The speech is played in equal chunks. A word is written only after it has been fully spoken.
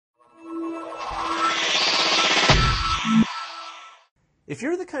If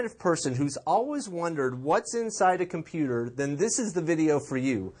you're the kind of person who's always wondered what's inside a computer, then this is the video for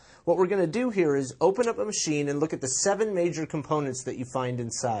you. What we're going to do here is open up a machine and look at the 7 major components that you find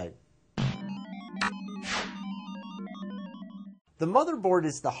inside. The motherboard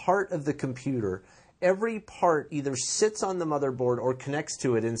is the heart of the computer. Every part either sits on the motherboard or connects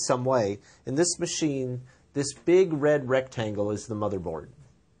to it in some way. In this machine, this big red rectangle is the motherboard.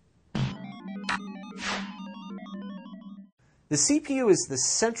 The CPU is the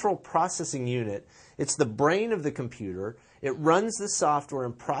central processing unit. It's the brain of the computer. It runs the software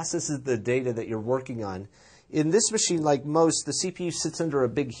and processes the data that you're working on. In this machine, like most, the CPU sits under a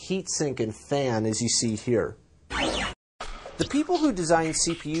big heat sink and fan, as you see here. The people who design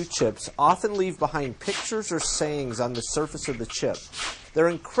CPU chips often leave behind pictures or sayings on the surface of the chip. They're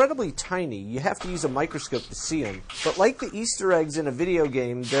incredibly tiny. You have to use a microscope to see them. But like the Easter eggs in a video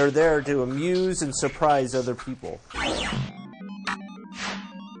game, they're there to amuse and surprise other people.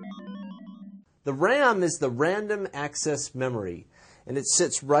 The RAM is the random access memory, and it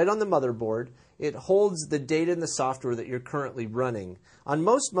sits right on the motherboard. It holds the data and the software that you're currently running. On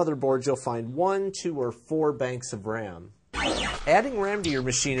most motherboards, you'll find 1, 2, or 4 banks of RAM. Adding RAM to your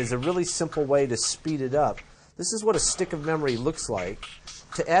machine is a really simple way to speed it up. This is what a stick of memory looks like.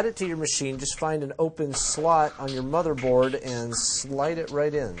 To add it to your machine, just find an open slot on your motherboard and slide it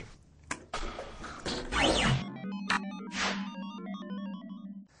right in.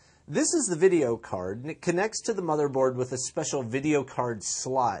 This is the video card, and it connects to the motherboard with a special video card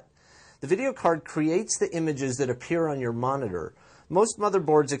slot. The video card creates the images that appear on your monitor. Most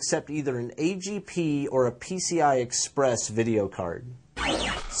motherboards accept either an AGP or a PCI Express video card.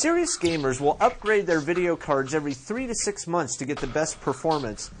 Serious gamers will upgrade their video cards every 3 to 6 months to get the best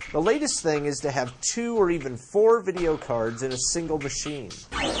performance. The latest thing is to have 2 or even 4 video cards in a single machine.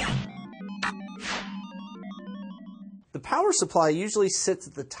 The power supply usually sits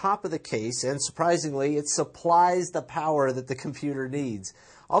at the top of the case, and surprisingly, it supplies the power that the computer needs.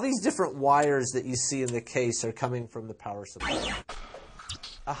 All these different wires that you see in the case are coming from the power supply.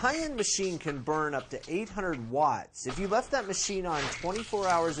 A high-end machine can burn up to 800 watts. If you left that machine on 24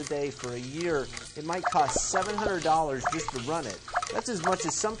 hours a day for a year, it might cost $700 just to run it. That's as much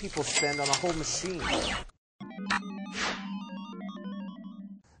as some people spend on a whole machine.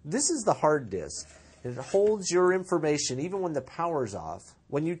 This is the hard disk. It holds your information even when the power's off.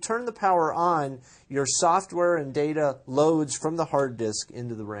 When you turn the power on, your software and data loads from the hard disk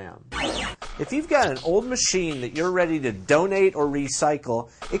into the RAM. If you've got an old machine that you're ready to donate or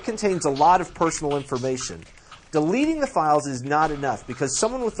recycle, it contains a lot of personal information. Deleting the files is not enough because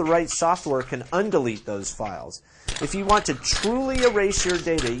someone with the right software can undelete those files. If you want to truly erase your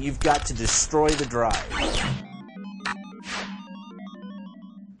data, you've got to destroy the drive.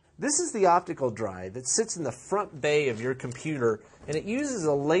 This is the optical drive. It sits in the front bay of your computer, and it uses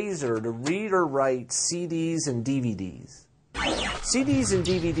a laser to read or write CDs and DVDs. CDs and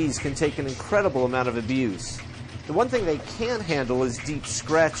DVDs can take an incredible amount of abuse. The one thing they can't handle is deep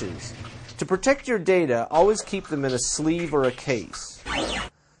scratches. To protect your data, always keep them in a sleeve or a case.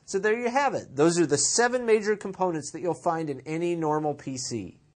 So there you have it. Those are the 7 major components that you'll find in any normal PC.